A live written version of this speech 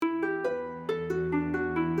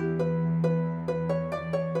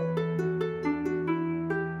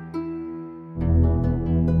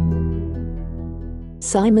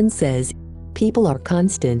Simon says, people are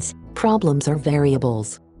constants, problems are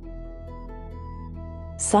variables.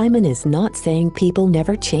 Simon is not saying people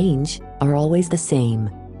never change, are always the same.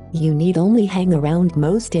 You need only hang around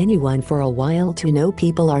most anyone for a while to know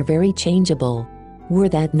people are very changeable. Were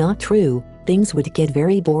that not true, things would get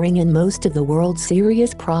very boring and most of the world's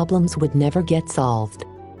serious problems would never get solved.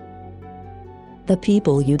 The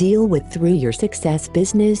people you deal with through your success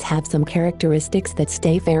business have some characteristics that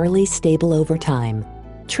stay fairly stable over time.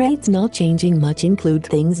 Traits not changing much include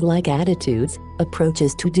things like attitudes,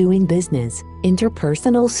 approaches to doing business,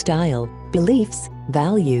 interpersonal style, beliefs,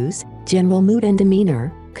 values, general mood and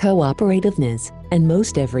demeanor, cooperativeness, and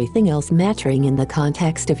most everything else mattering in the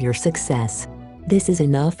context of your success. This is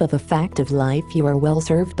enough of a fact of life you are well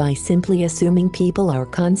served by simply assuming people are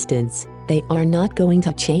constants. They are not going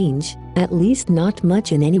to change, at least not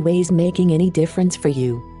much in any ways making any difference for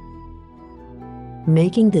you.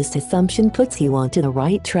 Making this assumption puts you onto the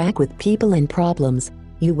right track with people and problems.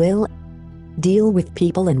 You will deal with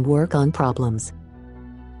people and work on problems.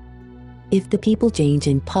 If the people change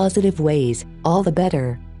in positive ways, all the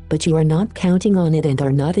better, but you are not counting on it and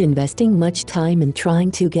are not investing much time in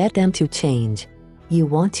trying to get them to change. You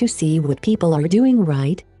want to see what people are doing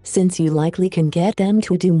right, since you likely can get them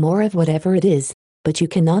to do more of whatever it is, but you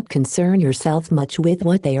cannot concern yourself much with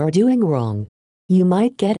what they are doing wrong. You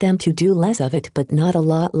might get them to do less of it but not a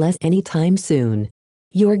lot less anytime soon.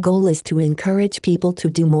 Your goal is to encourage people to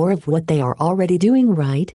do more of what they are already doing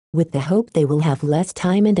right, with the hope they will have less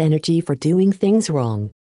time and energy for doing things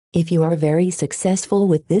wrong. If you are very successful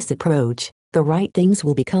with this approach, the right things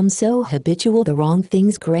will become so habitual the wrong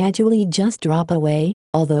things gradually just drop away,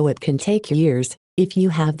 although it can take years, if you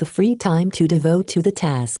have the free time to devote to the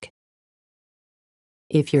task.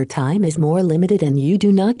 If your time is more limited and you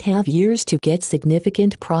do not have years to get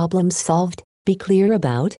significant problems solved, be clear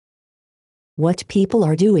about what people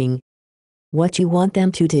are doing, what you want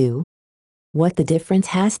them to do, what the difference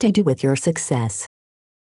has to do with your success.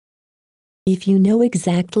 If you know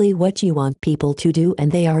exactly what you want people to do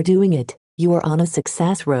and they are doing it, you are on a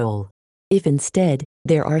success roll. If instead,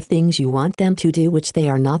 there are things you want them to do which they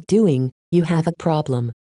are not doing, you have a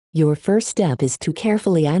problem. Your first step is to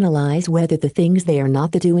carefully analyze whether the things they are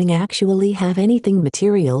not doing actually have anything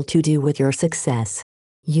material to do with your success.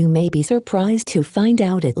 You may be surprised to find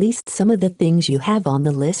out at least some of the things you have on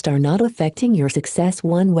the list are not affecting your success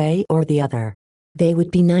one way or the other. They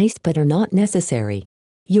would be nice but are not necessary.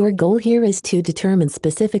 Your goal here is to determine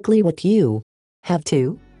specifically what you have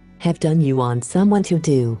done you want someone to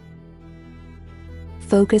do.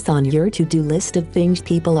 Focus on your to-do list of things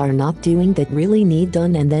people are not doing that really need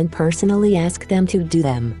done and then personally ask them to do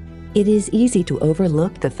them. It is easy to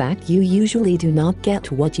overlook the fact you usually do not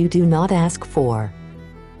get what you do not ask for.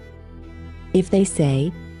 If they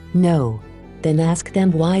say no, then ask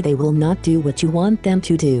them why they will not do what you want them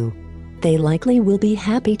to do. They likely will be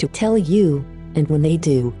happy to tell you, and when they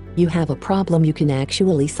do, you have a problem you can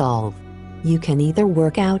actually solve. You can either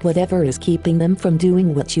work out whatever is keeping them from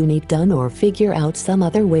doing what you need done or figure out some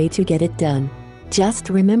other way to get it done. Just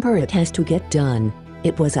remember it has to get done.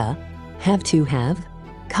 It was a have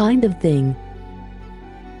kind of thing.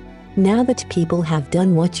 Now that people have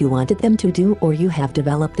done what you wanted them to do or you have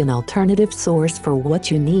developed an alternative source for what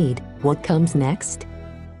you need, what comes next?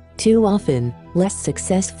 Too often, less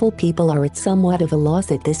successful people are at somewhat of a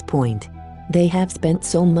loss at this point. They have spent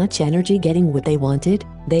so much energy getting what they wanted,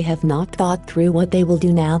 they have not thought through what they will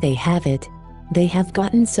do now they have it. They have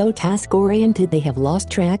gotten so task-oriented they have lost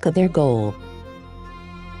track of their goal.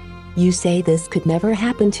 You say this could never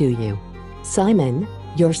happen to you. Simon,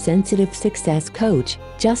 your sensitive success coach,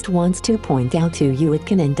 just wants to point out to you it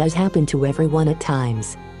can and does happen to everyone at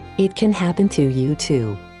times. It can happen to you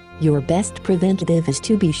too. Your best preventative is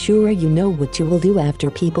to be sure you know what you will do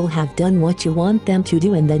after people have done what you want them to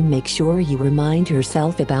do and then make sure you remind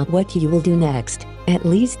yourself about what you will do next, at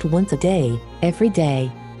least once a day, every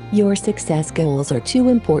day. Your success goals are too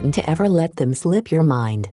important to ever let them slip your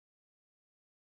mind.